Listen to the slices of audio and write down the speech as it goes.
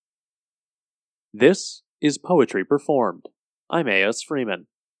This is Poetry Performed. I'm A.S. Freeman.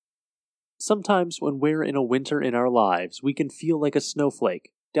 Sometimes when we're in a winter in our lives, we can feel like a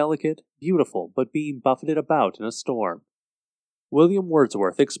snowflake, delicate, beautiful, but being buffeted about in a storm. William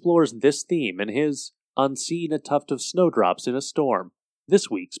Wordsworth explores this theme in his Unseen a Tuft of Snowdrops in a Storm, this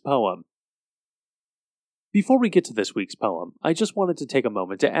week's poem. Before we get to this week's poem, I just wanted to take a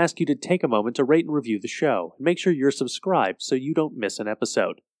moment to ask you to take a moment to rate and review the show, and make sure you're subscribed so you don't miss an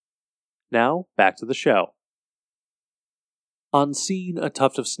episode. Now, back to the show. Unseen a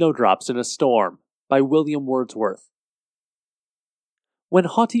Tuft of Snowdrops in a Storm by William Wordsworth. When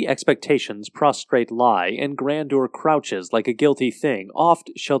haughty expectations prostrate lie, and grandeur crouches like a guilty thing,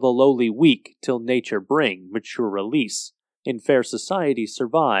 oft shall the lowly weak, till nature bring mature release, in fair society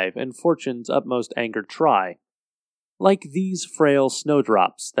survive, and fortune's utmost anger try. Like these frail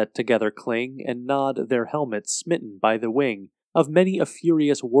snowdrops that together cling, and nod their helmets smitten by the wing of many a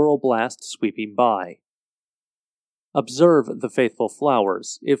furious whirl-blast sweeping by. Observe the faithful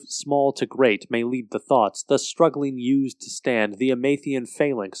flowers, if small to great may lead the thoughts, thus struggling used to stand the Amathian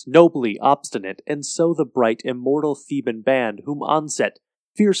phalanx, nobly obstinate, and so the bright immortal Theban band, whom onset,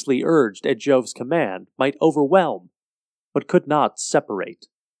 fiercely urged at Jove's command, might overwhelm, but could not separate.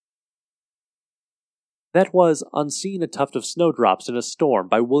 That was Unseen a Tuft of Snowdrops in a Storm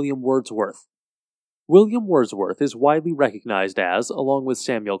by William Wordsworth. William Wordsworth is widely recognized as, along with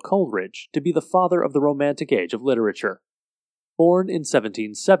Samuel Coleridge, to be the father of the Romantic age of literature. Born in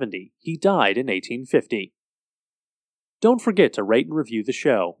 1770, he died in 1850. Don't forget to rate and review the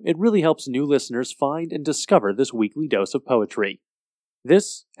show. It really helps new listeners find and discover this weekly dose of poetry.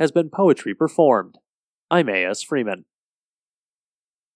 This has been Poetry Performed. I'm A.S. Freeman.